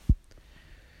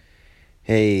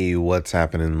Hey, what's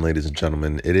happening, ladies and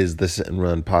gentlemen? It is the Sit and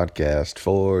Run podcast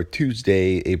for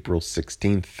Tuesday, April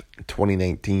 16th,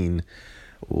 2019.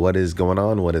 What is going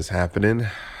on? What is happening?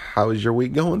 How is your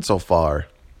week going so far?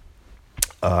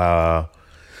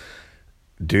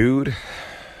 Dude,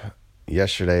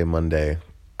 yesterday, Monday,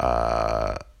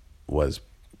 was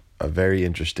a very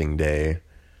interesting day.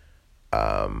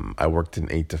 I worked an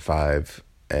 8 to 5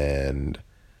 and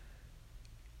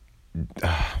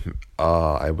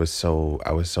I was so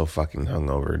fucking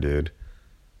hungover, dude.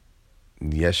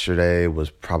 Yesterday was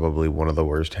probably one of the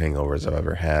worst hangovers I've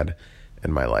ever had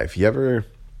in my life. You ever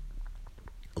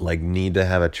need to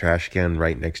have a trash can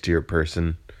right next to your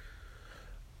person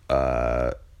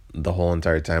the whole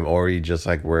entire time, or you just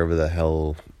wherever the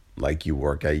hell you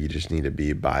work at, you just need to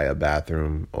be by a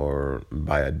bathroom or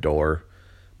by a door,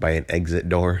 by an exit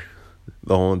door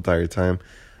the whole entire time?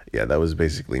 Yeah, that was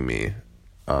basically me.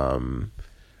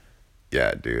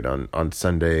 Yeah, dude, on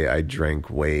Sunday, I drank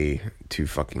way too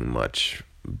fucking much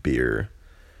beer.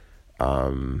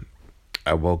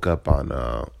 I woke up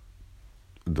on,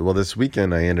 this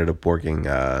weekend I ended up working,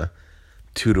 2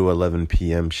 to 11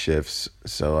 p.m. shifts,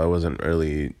 so I wasn't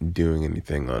really doing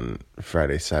anything on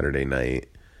Friday, Saturday night.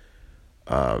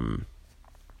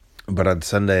 But on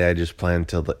Sunday, I just plan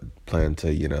to,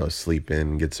 sleep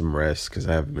in, get some rest, because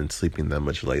I haven't been sleeping that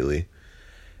much lately.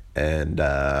 And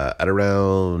at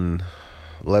around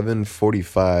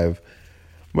 11:45,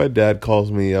 my dad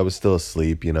calls me. I was still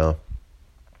asleep,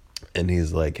 and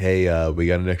he's like, "Hey, we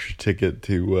got an extra ticket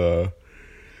to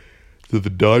the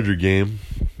Dodger game.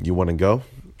 You want to go?"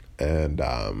 And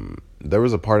there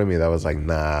was a part of me that was like,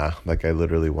 "Nah, I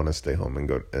literally want to stay home and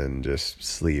go and just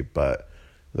sleep." But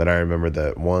then I remember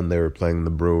that one, they were playing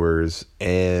the Brewers,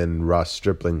 and Ross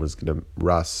Stripling was gonna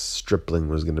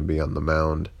be on the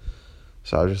mound.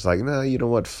 So I was just like, nah, you know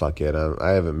what? Fuck it. I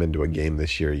haven't been to a game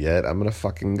this year yet. I'm going to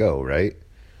fucking go, right?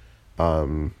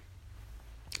 So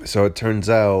it turns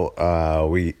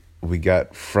out we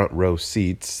got front row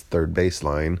seats, third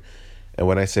baseline. And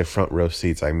when I say front row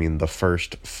seats, I mean the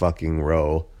first fucking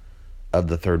row of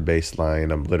the third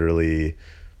baseline. I'm literally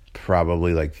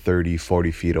probably 30,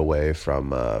 40 feet away from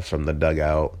the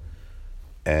dugout.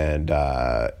 And,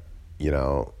 the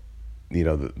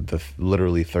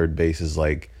literally third base is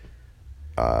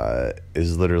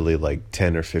literally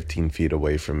 10 or 15 feet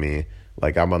away from me.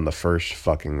 I'm on the first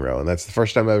fucking row, and that's the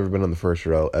first time I've ever been on the first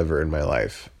row ever in my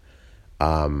life.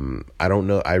 I don't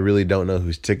know. I really don't know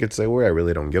whose tickets they were. I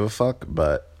really don't give a fuck,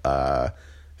 but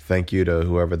thank you to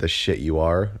whoever the shit you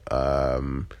are,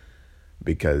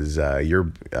 because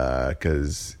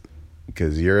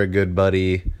you're a good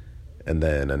buddy, and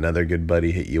then another good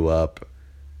buddy hit you up,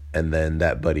 and then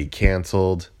that buddy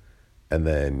canceled, and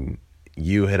then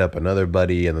you hit up another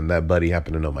buddy, and then that buddy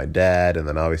happened to know my dad, and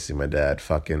then obviously my dad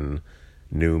fucking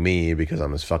knew me because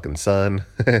I'm his fucking son.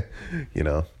 If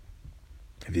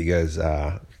you guys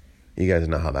know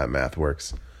how that math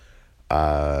works.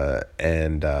 Yeah,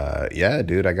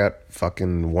 dude, I got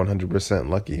fucking 100%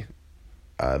 lucky.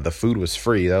 The food was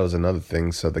free. That was another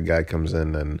thing. So the guy comes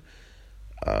in, and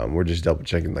we're just double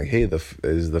checking, hey,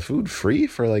 is the food free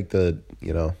for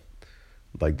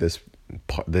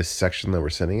this section that we're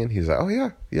sitting in? He's like, oh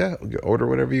yeah, order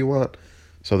whatever you want.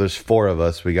 So there's 4 of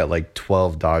us. We got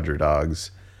 12 Dodger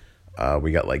dogs.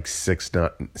 We got 6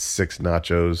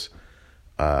 nachos,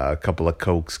 a couple of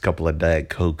Cokes, couple of Diet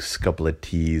Cokes, couple of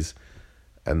teas,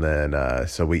 and then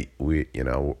so we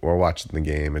we're watching the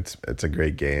game. It's a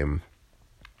great game.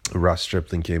 Ross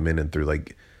Stripling came in and threw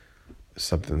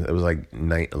something. It was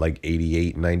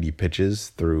 88, 90 pitches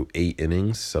through 8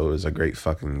 innings. So it was a great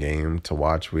fucking game to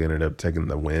watch. We ended up taking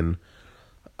the win,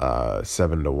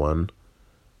 7-1,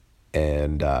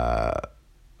 and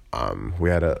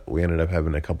we ended up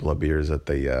having a couple of beers at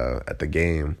the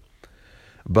game.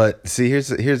 But see, here's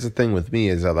the thing with me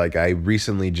is that I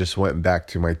recently just went back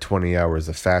to my 20 hours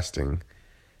of fasting,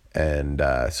 and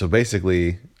so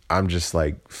basically I'm just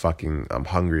I'm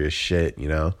hungry as shit,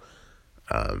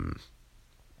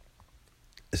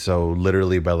 So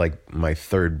literally by my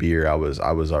third beer, I was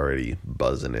already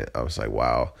buzzing it. I was like,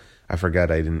 wow, I forgot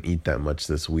I didn't eat that much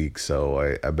this week, so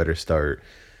I better start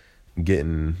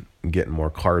getting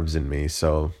more carbs in me.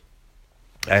 So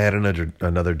I had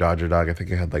another Dodger dog. I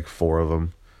think I had 4 of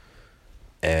them,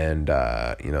 and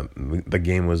the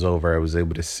game was over. I was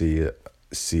able to see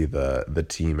the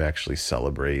team actually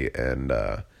celebrate, and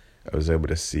I was able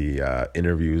to see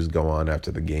interviews go on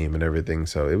after the game and everything.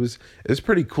 So it was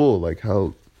pretty cool,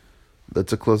 how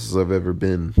that's the closest I've ever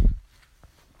been.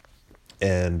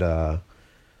 And then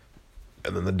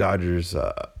the Dodgers,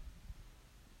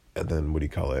 and then what do you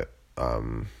call it?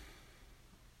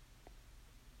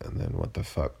 And then what the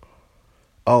fuck?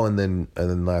 Oh, and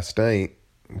then last night,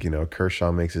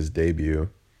 Kershaw makes his debut,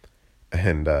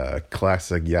 and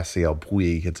classic Yasiel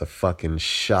Puig hits a fucking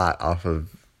shot off of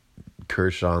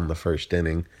Kershaw in the first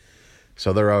inning.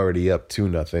 So they're already up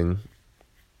 2-0.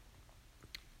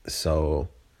 So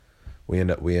we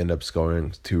end up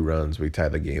scoring 2 runs. We tie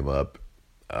the game up.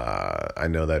 I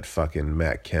know that fucking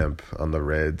Matt Kemp on the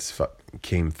Reds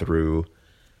came through,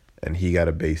 and he got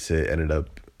a base hit. Ended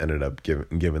up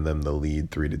giving them the lead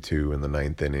 3-2 in the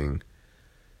 9th inning,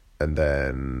 and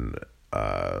then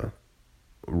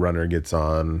runner gets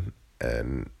on,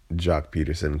 and Jock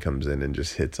Peterson comes in and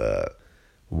just hits a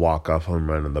walk-off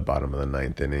home run in the bottom of the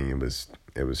 9th inning. It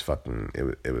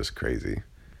was crazy.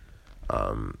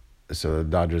 So the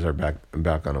Dodgers are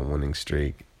back on a winning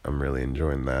streak. I'm really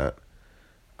enjoying that.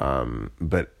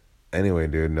 But anyway,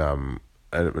 dude, I'm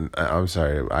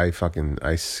sorry.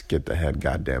 I skipped ahead.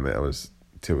 God damn it. I was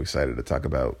too excited to talk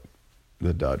about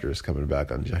the Dodgers coming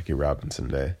back on Jackie Robinson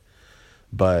Day.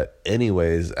 But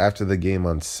anyways, after the game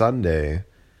on Sunday,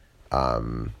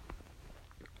 it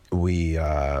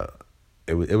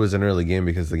was an early game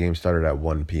because the game started at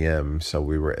 1 p.m.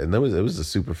 So it was a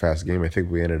super fast game. I think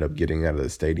we ended up getting out of the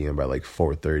stadium by like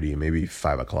 4:30, maybe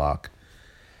 5 o'clock.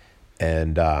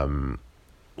 And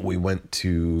we went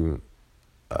to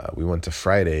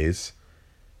Fridays,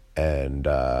 and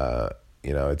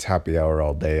it's happy hour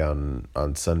all day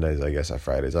on Sundays, I guess, at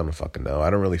Fridays. I don't fucking know. I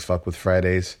don't really fuck with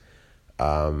Fridays.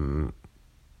 I know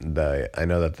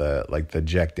that the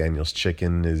Jack Daniel's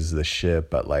chicken is the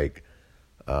shit, but like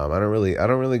I don't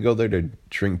really go there to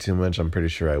drink too much. I'm pretty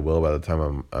sure I will by the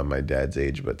time I'm my dad's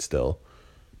age, but still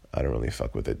I don't really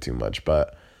fuck with it too much.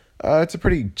 But it's a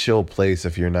pretty chill place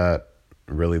if you're not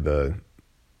really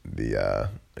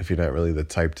if you're not really the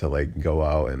type to like go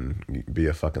out and be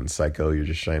a fucking psycho, you're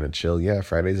just trying to chill. Yeah,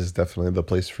 Fridays is definitely the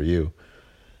place for you.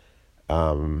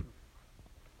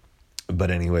 But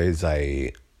anyways,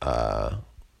 I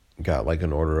got like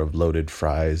an order of loaded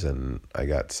fries, and I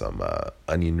got some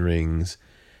onion rings,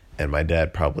 and my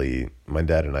dad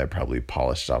and I probably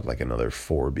polished off like another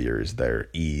 4 beers there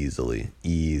easily.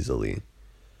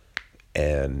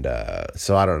 And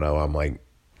so I don't know, I'm like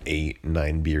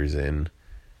 8-9 beers in,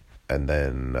 and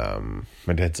then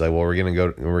my dad's like, well, we're gonna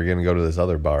go to this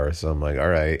other bar. So I'm like, all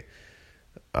right.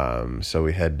 So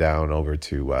we head down over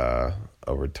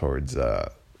towards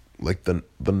like the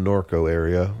Norco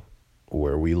area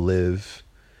where we live,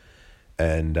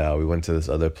 and we went to this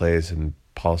other place and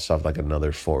polished off like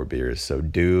another 4 beers. So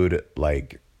dude,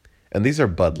 like, and these are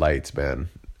Bud Lights, man.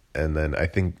 And then I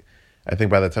think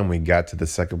by the time we got to the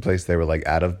second place, they were like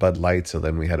out of Bud Light. So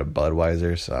then we had a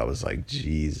Budweiser. So I was like,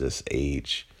 Jesus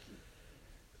H.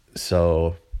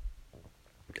 So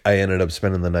I ended up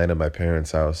spending the night at my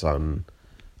parents' house on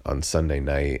Sunday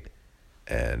night.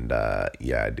 And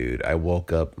yeah, dude, I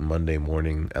woke up Monday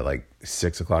morning at like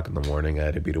 6 o'clock in the morning. I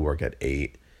had to be to work at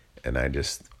 8, and I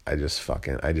just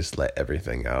let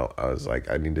everything out. I was like,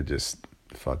 I need to just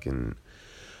fucking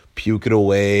puke it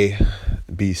away,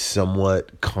 be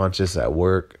somewhat conscious at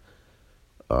work.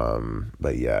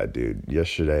 But yeah, dude,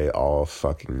 yesterday all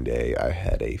fucking day I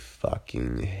had a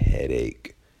fucking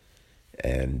headache.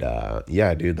 And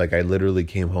yeah, dude, like I literally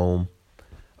came home.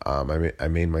 I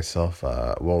made myself,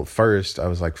 first I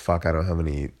was like, fuck, I don't have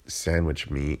any sandwich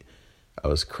meat. I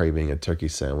was craving a turkey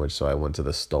sandwich, so I went to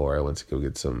the store. I went to go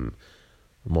get some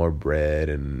more bread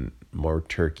and more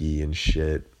turkey and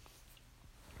shit.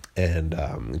 And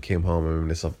came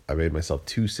home, I made myself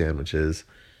 2 sandwiches.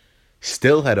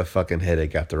 Still had a fucking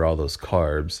headache after all those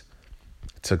carbs.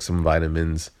 Took some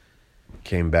vitamins,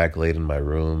 came back late in my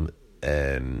room,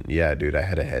 and yeah, dude, I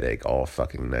had a headache all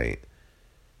fucking night.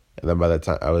 And then by the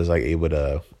time I was like able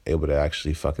to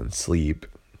actually fucking sleep,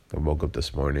 I woke up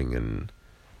this morning, and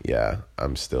yeah,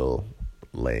 I'm still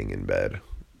laying in bed.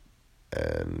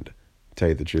 And to tell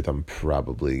you the truth, I'm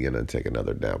probably gonna take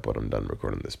another nap when I'm done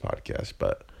recording this podcast.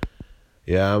 But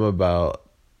yeah, I'm about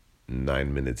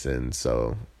 9 minutes in,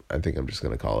 so I think I'm just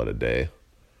gonna call it a day.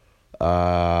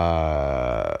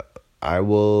 I'll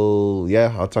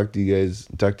talk to you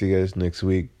guys next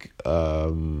week.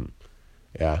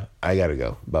 Yeah, I gotta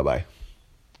go. Bye-bye.